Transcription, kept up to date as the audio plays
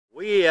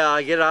We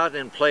get out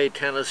and play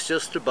tennis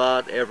just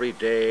about every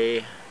day,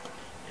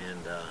 and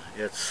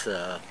It's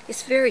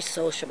very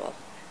sociable,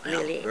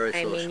 really. yeah, very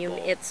I mean,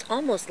 sociable. it's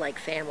almost like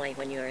family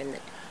when you're in the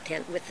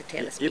with the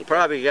tennis You people.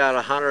 probably got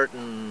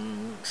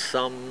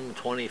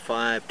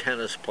 125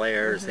 tennis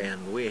players,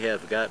 and we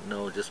have got to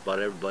know just about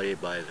everybody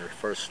by their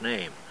first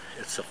name.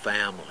 It's a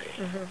family,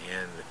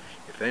 and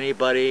if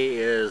anybody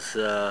is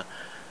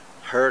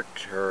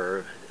hurt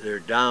or they're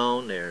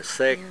down, they're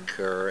sick,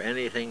 or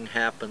anything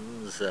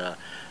happens,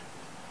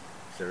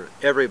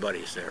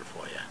 everybody's there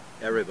for you.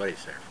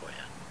 Everybody's there for you.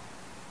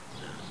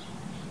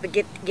 But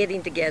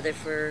getting together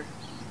for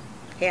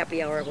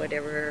happy hour,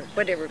 whatever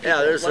people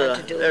Yeah, want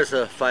to do. there's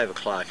a 5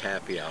 o'clock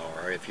happy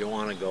hour if you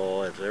want to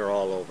go. They're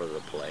all over the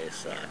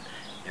place.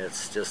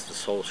 It's just a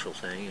social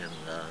thing, and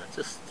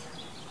just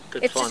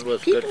good It's fun just,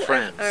 with people good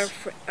friends.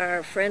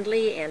 are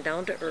friendly and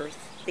down to earth.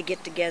 They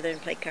get together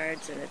and play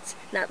cards, and it's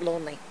not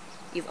lonely.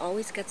 You've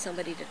always got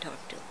somebody to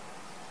talk to.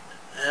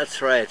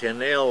 That's right, and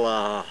they'll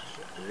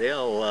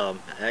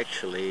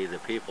actually, the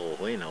people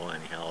we know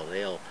anyhow,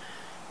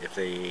 if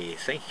they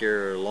think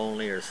you're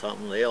lonely or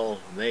something, they'll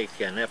make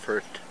an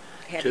effort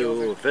Have you to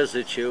over.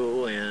 visit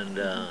you and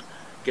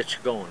get you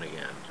going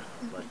again.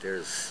 But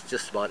there's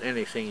just about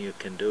anything you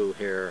can do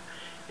here.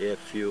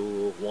 If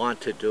you want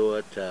to do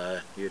it,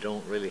 you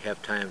don't really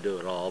have time to do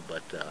it all,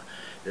 but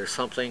there's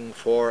something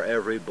for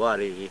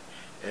everybody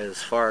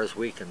as far as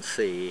we can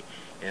see,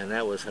 and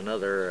that was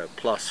another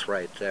plus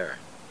right there.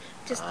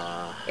 Just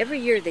every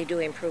year they do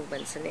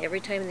improvements, and every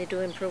time they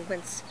do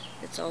improvements,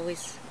 it's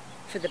always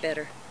for the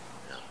better.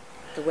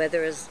 The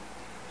weather is,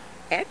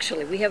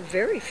 actually, we have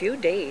very few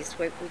days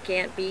where we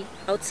can't be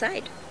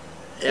outside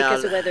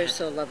because the weather is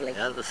so lovely.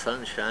 Yeah, the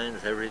sun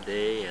shines every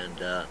day,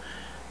 and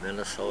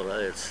Minnesota,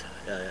 it's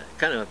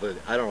kind of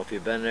I don't know if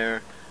you've been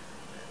there.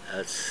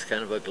 It's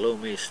kind of a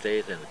gloomy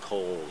state and a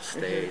cold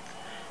state,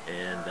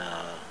 and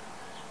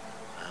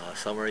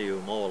summer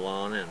you mow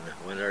lawn, and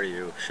winter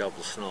you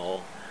shovel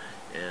snow.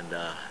 And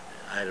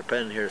I'd have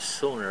been here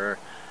sooner,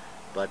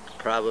 but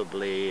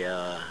probably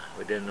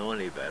we didn't know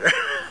any better.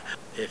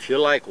 If you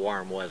like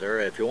warm weather,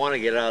 if you want to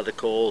get out of the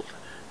cold,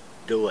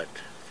 do it.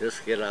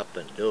 Just get up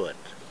and do it.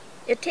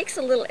 It takes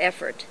a little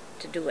effort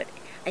to do it.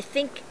 I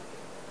think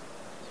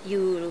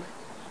you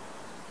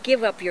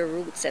give up your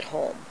roots at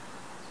home.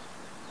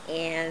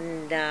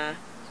 And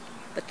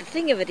but the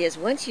thing of it is,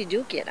 once you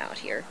do get out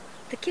here,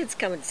 the kids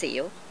come and see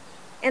you,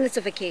 and it's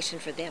a vacation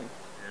for them.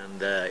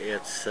 And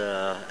it's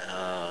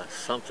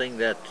something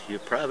that you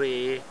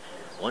probably,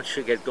 once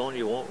you get going,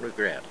 you won't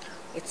regret.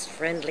 It's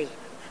friendly.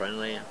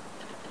 Friendly.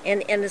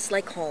 And it's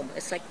like home.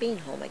 It's like being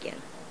home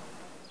again.